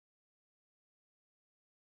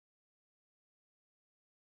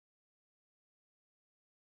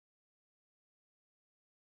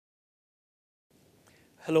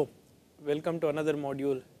Hello, welcome to another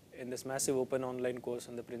module in this massive open online course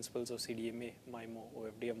on the principles of CDMA, MIMO,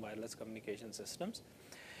 OFDM wireless communication systems.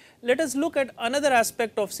 Let us look at another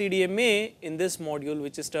aspect of CDMA in this module,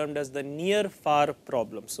 which is termed as the near far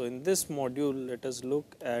problem. So, in this module let us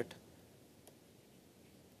look at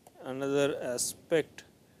another aspect,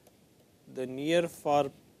 the near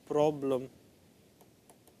far problem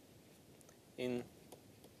in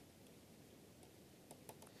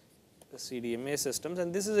the CDMA systems,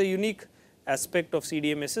 and this is a unique aspect of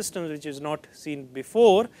CDMA systems which is not seen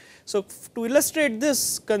before. So, to illustrate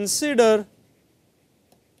this, consider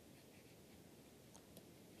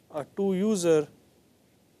a two user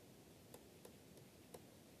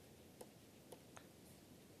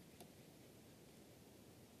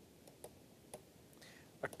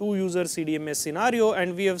CDMA scenario,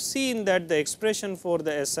 and we have seen that the expression for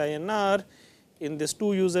the SINR in this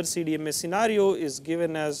two user CDMA scenario is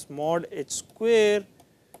given as mod h square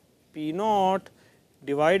P naught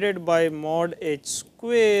divided by mod h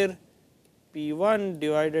square P1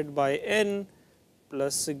 divided by n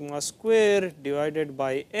plus sigma square divided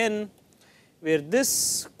by n, where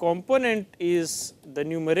this component is the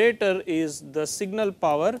numerator is the signal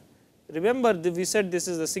power. Remember, we said this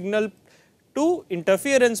is the signal to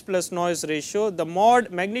interference plus noise ratio. The mod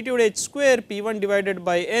magnitude h square P1 divided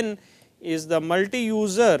by n is the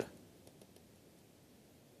multi-user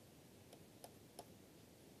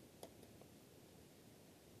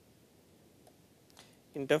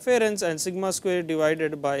interference, and sigma square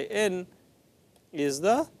divided by n is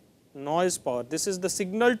the noise power. This is the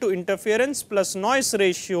signal to interference plus noise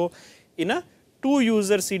ratio in a two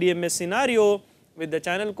user CDMA scenario with the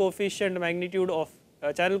channel coefficient magnitude of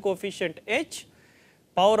channel coefficient h,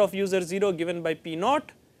 power of user 0 given by P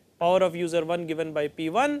naught, power of user 1 given by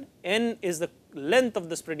P1, n is the length of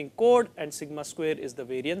the spreading chord, and sigma square is the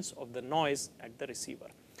variance of the noise at the receiver.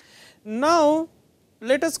 Now,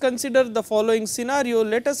 let us consider the following scenario.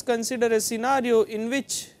 Let us consider a scenario in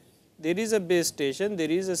which there is a base station,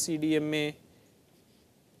 there is a CDMA,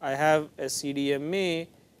 I have a CDMA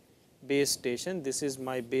base station, this is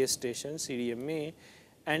my base station CDMA,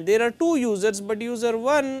 and there are two users, but user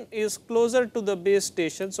 1 is closer to the base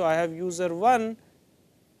station. So, I have user 1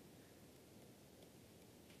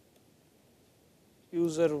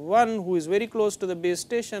 who is very close to the base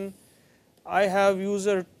station, I have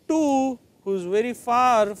user 2 who is very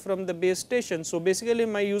far from the base station. So, basically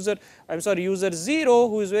my user 0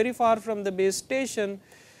 who is very far from the base station,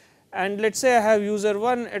 and let us say I have user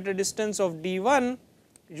 1 at a distance of d1,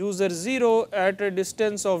 user 0 at a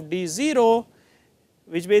distance of d0,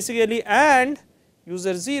 which basically, and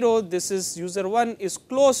user 0, this is user 1 is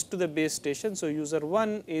close to the base station. So, user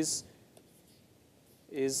 1 is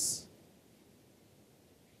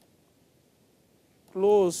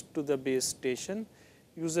close to the base station,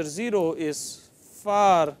 user 0 is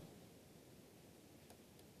far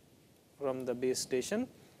from the base station,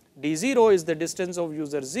 d0 is the distance of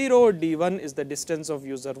user 0, d1 is the distance of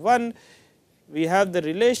user 1. We have the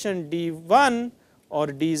relation d1 or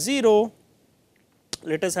d0,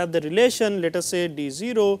 let us have the relation, let us say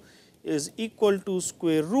d0 is equal to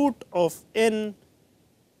square root of n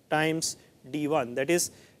times d1, that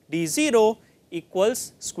is d0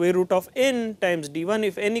 equals square root of n times d1.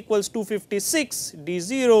 If n equals 256,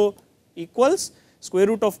 d0 equals square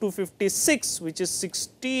root of 256, which is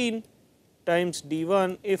 16 times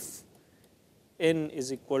d1 if n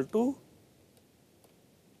is equal to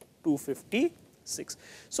 256.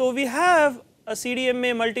 So, we have a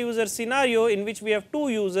CDMA multi-user scenario in which we have two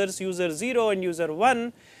users, user 0 and user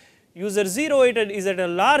 1. User 0 is at a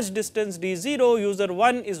large distance d0, user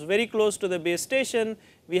 1 is very close to the base station.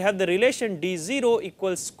 We have the relation d0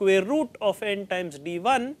 equals square root of n times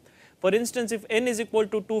d1. For instance, if n is equal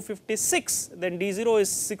to 256, then d0 is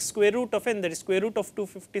 6 square root of n, that is square root of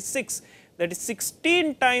 256, that is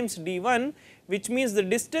 16 times d1, which means the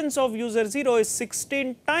distance of user 0 is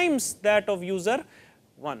 16 times that of user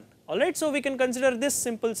 1. Alright, so we can consider this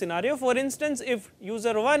simple scenario. For instance, if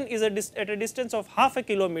user 1 is at a distance of half a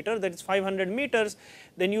kilometer, that is 500 meters,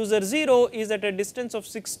 then user 0 is at a distance of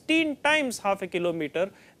 16 times half a kilometer,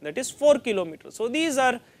 that is 4 kilometers. So, these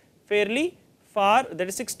are fairly far, that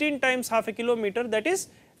is 16 times half a kilometer, that is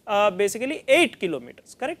basically 8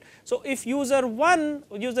 kilometers, correct. So, if user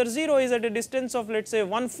 0 is at a distance of let us say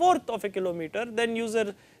 1/4 of a kilometer, then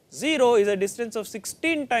user 0 is a distance of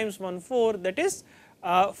 16 times 1/4, that is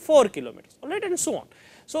 4 kilometers, alright, and so on.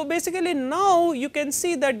 So, basically now you can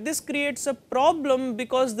see that this creates a problem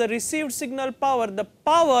because the received signal power, the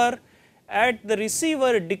power at the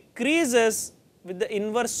receiver decreases with the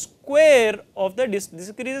inverse square of the distance,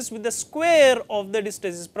 decreases with the square of the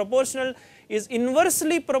distance, is proportional is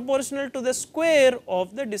inversely proportional to the square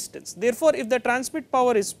of the distance. Therefore, if the transmit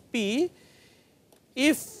power is P,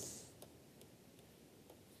 if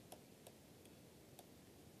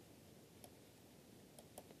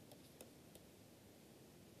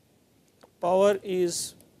power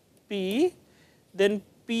is P, then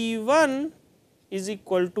P1 is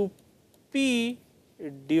equal to P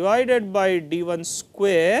divided by d1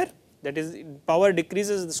 square, that is power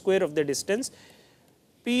decreases the square of the distance.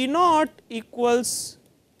 P naught equals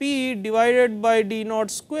P divided by d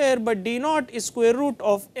naught square, but d naught is square root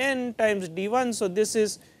of n times d1. So, this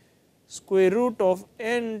is square root of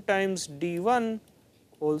n times d1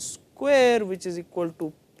 whole square, which is equal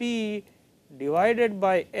to P divided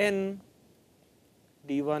by n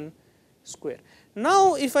d1 square.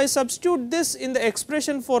 Now, if I substitute this in the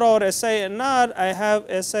expression for our SINR, I have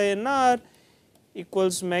SINR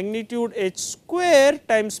equals magnitude h square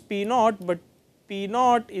times P naught, but P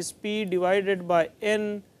naught is P divided by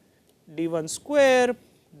n d1 square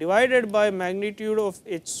divided by magnitude of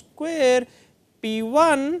h square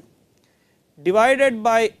P1 divided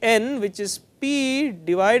by n, which is P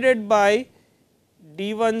divided by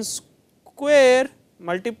d1 square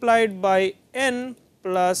multiplied by n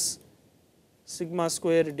plus sigma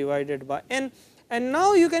square divided by n. And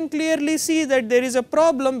now you can clearly see that there is a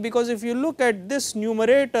problem, because if you look at this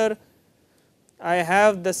numerator, I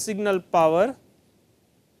have the signal power,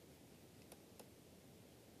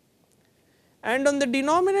 and on the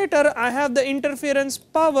denominator I have the interference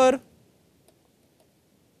power.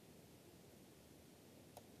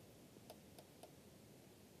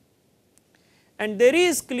 And there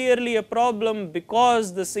is clearly a problem,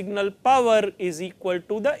 because the signal power is equal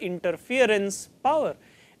to the interference power,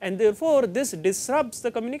 and therefore, this disrupts the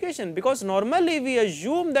communication, because normally we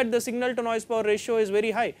assume that the signal to noise power ratio is very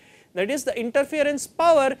high, that is the interference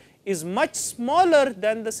power is much smaller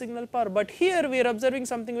than the signal power. But here we are observing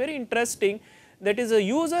something very interesting, that is a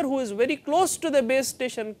user who is very close to the base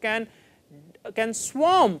station can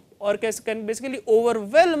swarm or can basically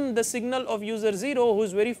overwhelm the signal of user 0 who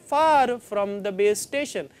is very far from the base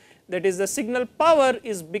station, that is the signal power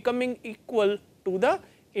is becoming equal to the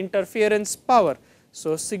interference power.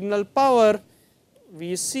 So, signal power,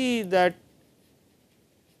 we see that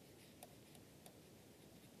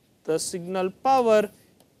the signal power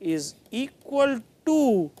is equal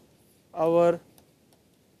to our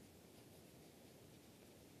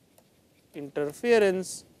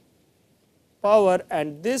interference power,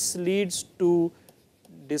 and this leads to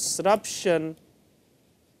disruption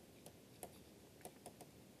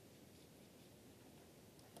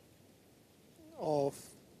of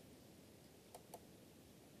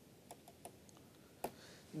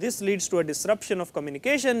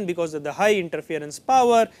communication because of the high interference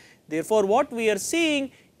power. Therefore, what we are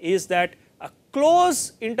seeing is that a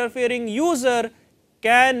close interfering user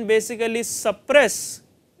can basically suppress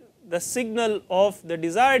the signal of the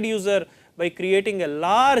desired user by creating a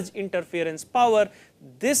large interference power.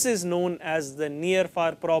 This is known as the near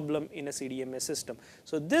far problem in a CDMA system.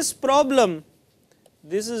 So, this problem,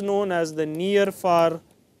 this is known as the near far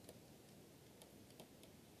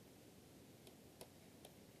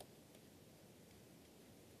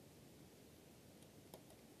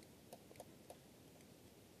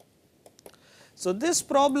So, this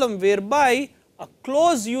problem whereby a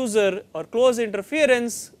close user or close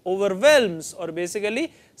interference overwhelms or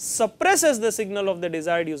basically suppresses the signal of the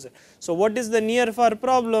desired user. So, what is the near far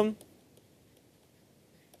problem?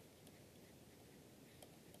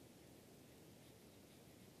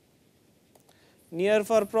 Near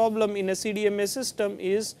far problem in a CDMA system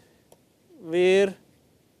is where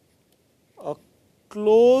a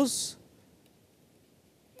close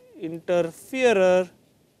interferer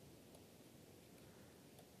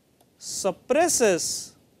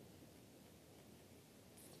suppresses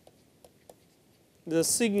the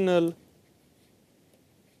signal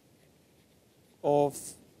of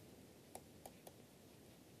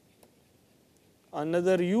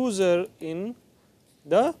another user in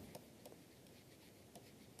the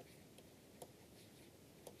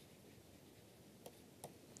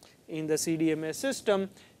CDMA system.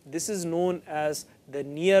 This is known as the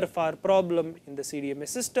near far problem in the CDMA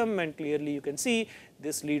system, and clearly you can see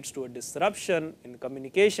this leads to a disruption in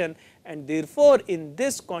communication, and therefore, in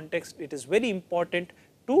this context it is very important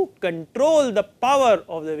to control the power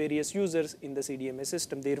of the various users in the CDMA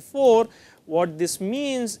system. Therefore, what this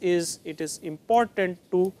means is it is important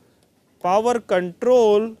to power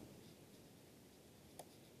control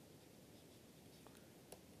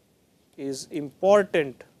is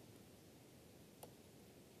important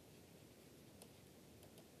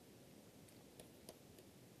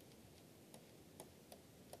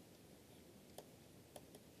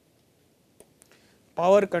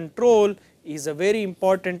power control is a very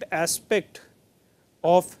important aspect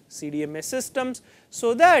of CDMA systems,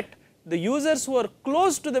 so that the users who are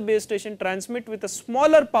close to the base station transmit with a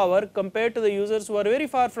smaller power compared to the users who are very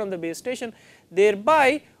far from the base station.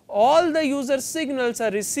 Thereby all the user signals are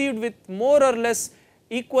received with more or less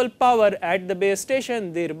equal power at the base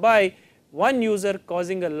station, thereby one user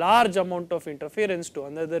causing a large amount of interference to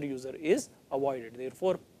another user is avoided.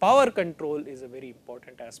 Therefore, power control is a very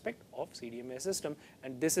important aspect of CDMA system,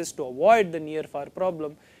 and this is to avoid the near far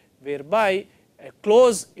problem, whereby a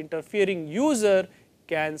close interfering user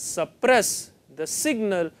can suppress the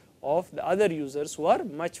signal of the other users who are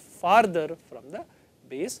much farther from the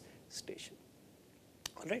base station.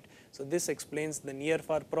 Alright. So, this explains the near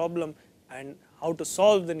far problem and how to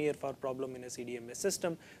solve the near far problem in a CDMA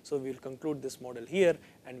system. So, we will conclude this model here,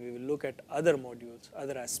 and we will look at other modules,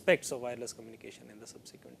 other aspects of wireless communication in the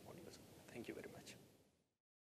subsequent modules. Thank you very much.